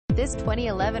This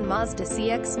 2011 Mazda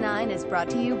CX-9 is brought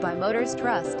to you by Motors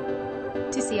Trust.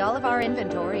 To see all of our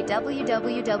inventory,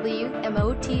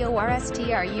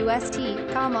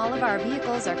 www.motorstrust.com. All of our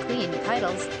vehicles are clean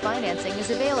titles. Financing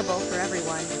is available for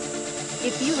everyone.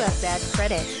 If you have bad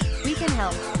credit, we can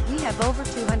help. We have over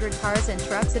 200 cars and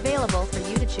trucks available for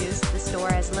you to choose. The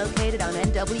store is located on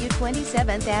NW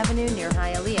 27th Avenue near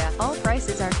Hialeah. All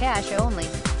prices are cash only.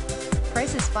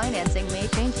 Prices financing may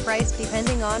change price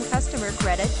depending on customer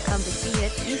credit. Come to see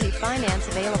it. Easy finance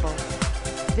available.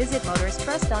 Visit Motors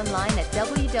Trust online at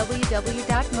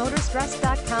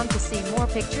www.motorstrust.com to see more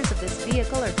pictures of this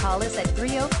vehicle, or call us at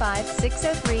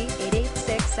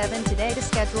 305-603-8867 today to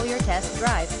schedule your test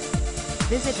drive.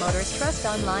 Visit Motors Trust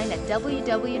online at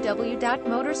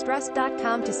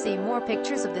www.motorstrust.com to see more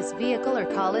pictures of this vehicle, or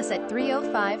call us at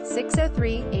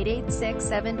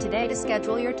 305-603-8867 today to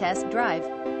schedule your test drive.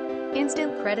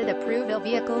 Instant credit approved. All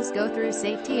vehicles go through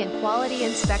safety and quality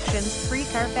inspections. Free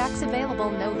Carfax available.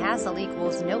 No hassle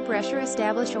equals no pressure.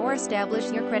 Establish your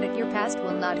credit. Your past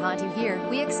will not haunt you here.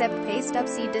 We accept pay stub.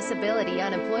 See disability,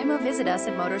 unemployment. Visit us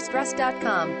at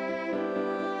motorstrust.com.